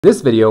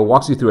This video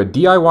walks you through a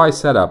DIY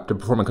setup to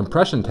perform a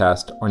compression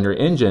test on your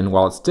engine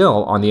while it's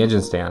still on the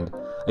engine stand.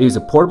 I use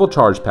a portable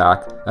charge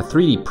pack, a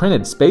 3D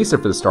printed spacer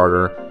for the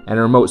starter, and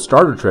a remote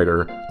starter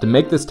trigger to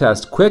make this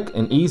test quick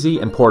and easy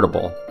and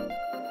portable.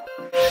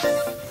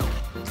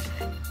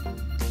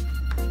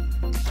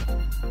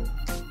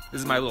 This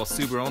is my little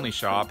SubaruONLY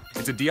shop.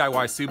 It's a DIY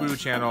Subaru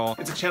channel.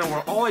 It's a channel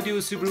where all I do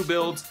is Subaru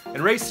builds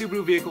and race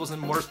Subaru vehicles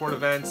and motorsport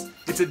events.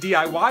 It's a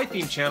DIY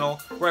themed channel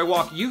where I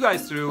walk you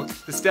guys through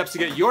the steps to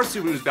get your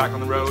Subarus back on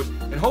the road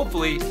and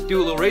hopefully do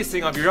a little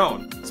racing of your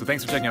own. So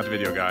thanks for checking out the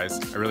video, guys.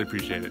 I really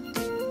appreciate it.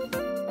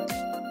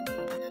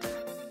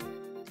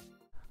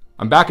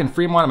 I'm back in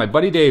Fremont at my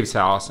buddy Dave's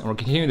house, and we're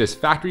continuing this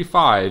Factory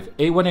 5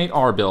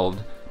 818R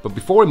build. But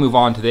before we move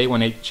on to the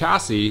 818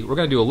 chassis, we're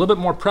going to do a little bit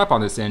more prep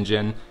on this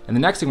engine, and the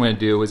next thing we're going to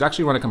do is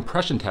actually run a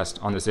compression test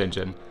on this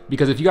engine.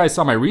 Because if you guys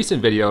saw my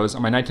recent videos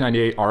on my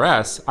 1998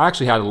 RS, I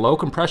actually had a low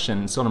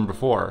compression cylinder number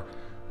 4.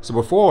 So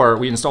before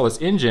we install this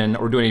engine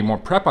or do any more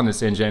prep on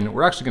this engine,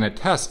 we're actually going to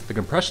test the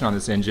compression on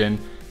this engine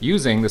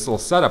using this little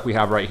setup we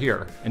have right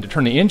here. And to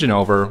turn the engine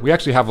over, we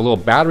actually have a little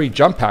battery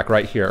jump pack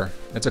right here.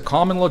 It's a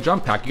common little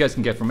jump pack you guys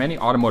can get from any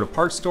automotive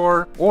parts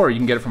store, or you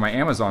can get it from my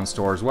Amazon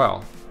store as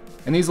well.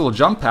 And these little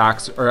jump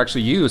packs are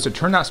actually used to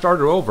turn that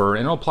starter over,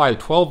 and it'll apply the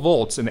 12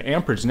 volts and the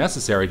amperage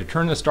necessary to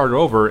turn the starter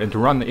over and to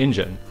run the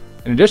engine.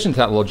 In addition to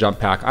that little jump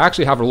pack, I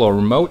actually have a little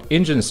remote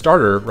engine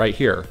starter right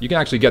here. You can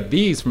actually get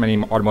these from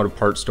any automotive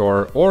parts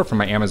store or from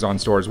my Amazon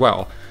store as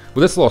well.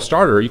 With this little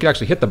starter, you can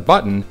actually hit the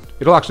button.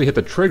 It'll actually hit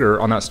the trigger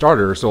on that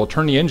starter, so it'll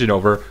turn the engine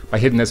over by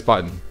hitting this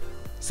button.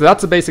 So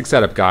that's the basic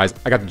setup, guys.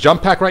 I got the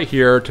jump pack right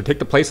here to take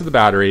the place of the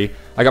battery.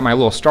 I got my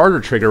little starter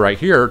trigger right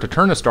here to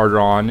turn the starter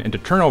on and to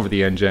turn over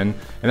the engine.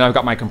 And then I've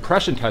got my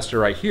compression tester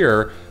right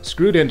here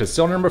screwed into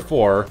cylinder number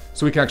 4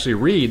 so we can actually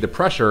read the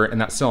pressure in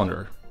that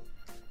cylinder.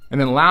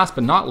 And then last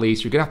but not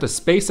least, you're gonna have to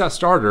space that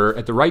starter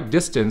at the right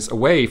distance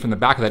away from the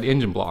back of that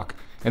engine block.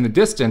 And the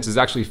distance is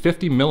actually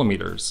 50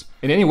 millimeters.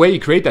 And any way you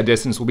create that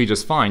distance will be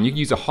just fine. You can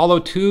use a hollow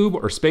tube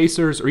or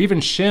spacers or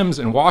even shims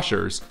and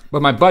washers.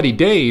 But my buddy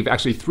Dave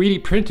actually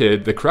 3D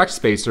printed the correct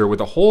spacer with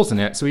the holes in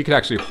it so he could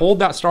actually hold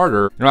that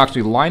starter and it'll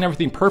actually line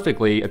everything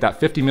perfectly at that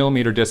 50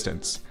 millimeter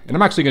distance. And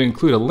I'm actually gonna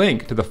include a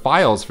link to the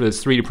files for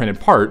this 3D printed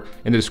part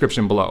in the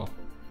description below.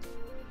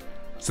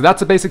 So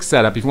that's a basic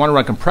setup if you want to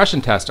run a compression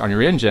test on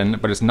your engine,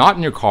 but it's not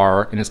in your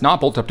car and it's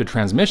not bolted up to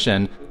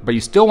transmission, but you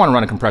still want to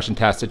run a compression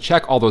test to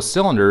check all those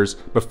cylinders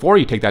before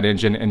you take that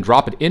engine and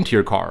drop it into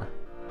your car.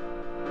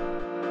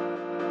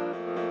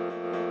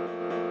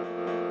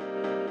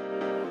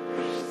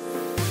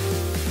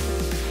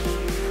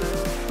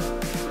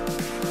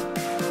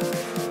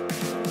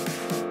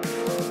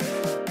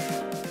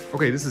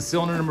 Okay, this is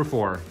cylinder number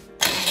 4.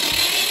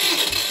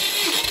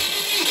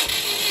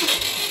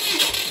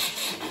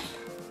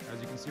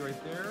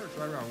 Right there, it's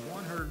right around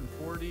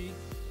 140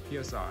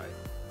 psi.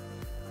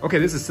 Okay,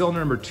 this is cylinder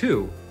number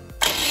 2.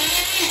 3, 4,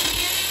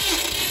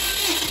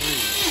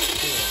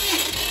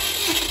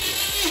 5,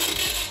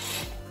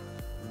 6.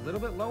 A little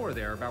bit lower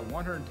there, about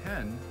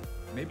 110,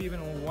 maybe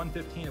even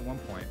 115 at one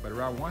point, but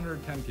around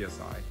 110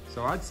 psi.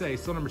 So I'd say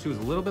cylinder number 2 is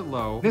a little bit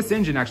low. This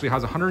engine actually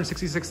has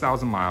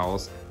 166,000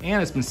 miles,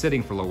 and it's been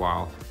sitting for a little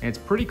while. And it's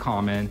pretty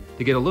common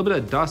to get a little bit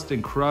of dust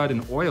and crud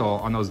and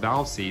oil on those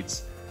valve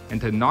seats, and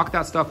to knock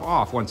that stuff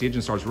off once the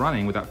engine starts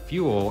running with that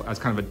fuel as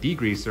kind of a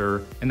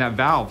degreaser, and that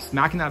valve,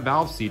 smacking that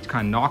valve seat to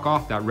kind of knock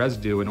off that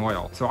residue and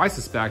oil. So I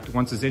suspect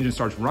once this engine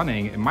starts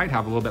running, it might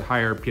have a little bit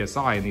higher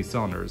PSI in these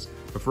cylinders.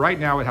 But for right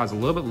now, it has a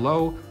little bit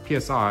low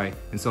PSI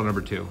in cylinder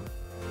number 2.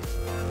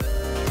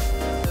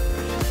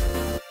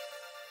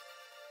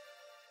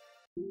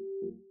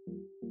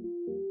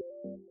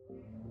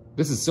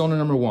 This is cylinder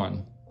number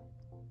 1.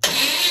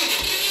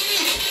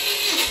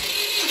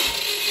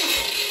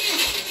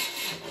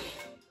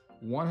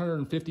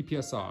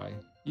 150 psi,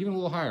 even a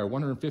little higher,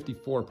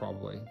 154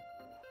 probably.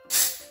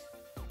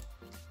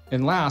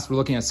 And last, we're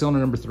looking at cylinder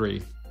number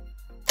 3.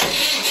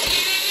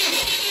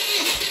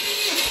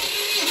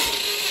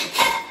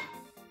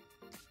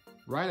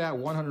 Right at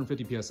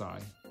 150 psi.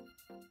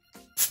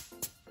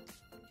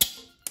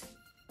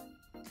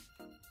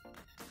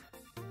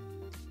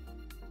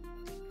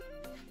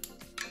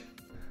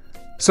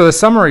 So the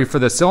summary for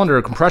the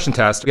cylinder compression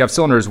test, we have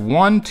cylinders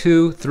 1,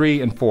 2,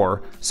 3, and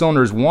 4.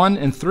 Cylinders 1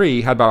 and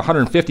 3 had about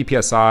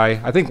 150 psi.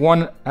 I think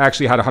 1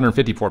 actually had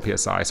 154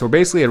 psi. So we're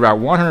basically at about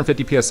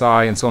 150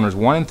 psi in cylinders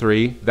 1 and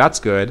 3. That's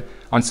good.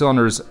 On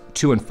cylinders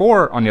 2 and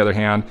 4, on the other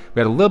hand, we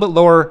had a little bit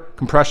lower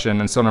compression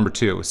in cylinder number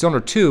 2.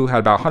 Cylinder 2 had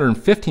about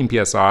 115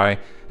 psi,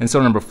 and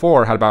cylinder number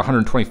 4 had about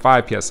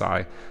 125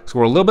 psi. So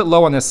we're a little bit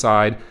low on this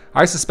side.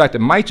 I suspect it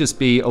might just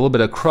be a little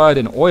bit of crud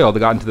and oil that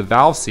got into the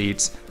valve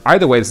seats.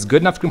 Either way, this is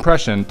good enough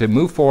compression to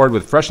move forward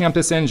with freshening up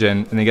this engine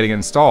and then getting it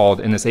installed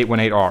in this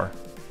 818R.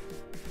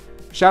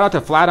 Shout out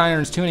to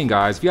Flatirons Tuning,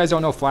 guys. If you guys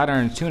don't know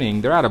Flatirons Tuning,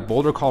 they're out of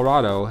Boulder,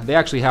 Colorado. They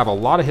actually have a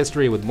lot of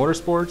history with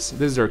motorsports.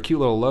 This is their cute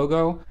little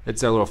logo.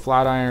 It's a little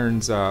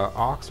Flatirons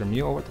ox or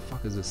mule. What the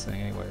fuck is this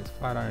thing anyways?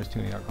 Flatirons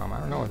Tuning.com. I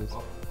don't know what it is.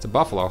 It's a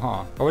buffalo,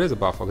 huh? Oh, it is a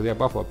buffalo because they have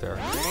buffalo up there.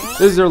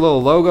 This is their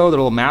little logo, their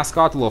little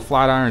mascot, the little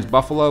Flatirons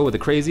buffalo with the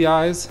crazy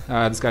eyes.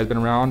 This guy's been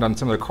around on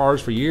some of their cars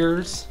for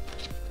years.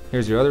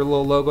 Here's your other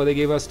little logo they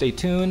gave us. Stay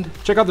tuned.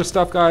 Check out their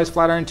stuff, guys.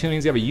 Flatiron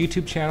Tunings. They have a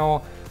YouTube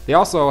channel. They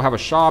also have a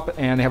shop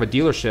and they have a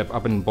dealership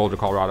up in Boulder,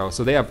 Colorado.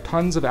 So they have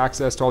tons of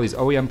access to all these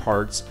OEM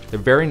parts. They're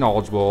very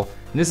knowledgeable.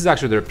 And this is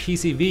actually their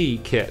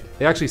PCV kit.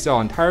 They actually sell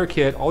an entire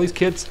kit. All these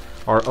kits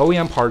are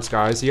OEM parts,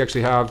 guys. So you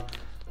actually have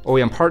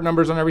OEM part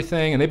numbers on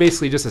everything, and they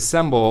basically just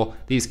assemble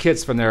these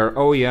kits from their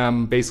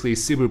OEM, basically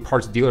Subaru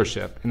parts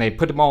dealership, and they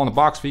put them all in a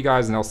box for you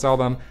guys and they'll sell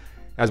them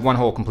as one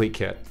whole complete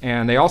kit.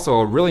 And they also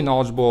are really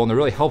knowledgeable and they're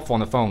really helpful on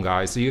the phone,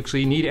 guys. So you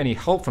actually need any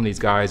help from these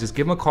guys, just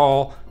give them a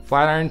call.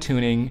 Flatiron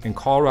Tuning in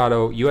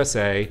Colorado,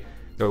 USA.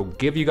 They'll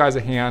give you guys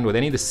a hand with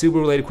any of the Subaru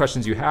related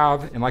questions you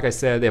have. And like I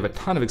said, they have a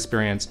ton of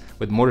experience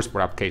with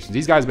motorsport applications.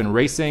 These guys have been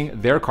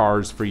racing their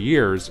cars for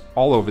years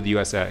all over the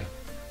USA.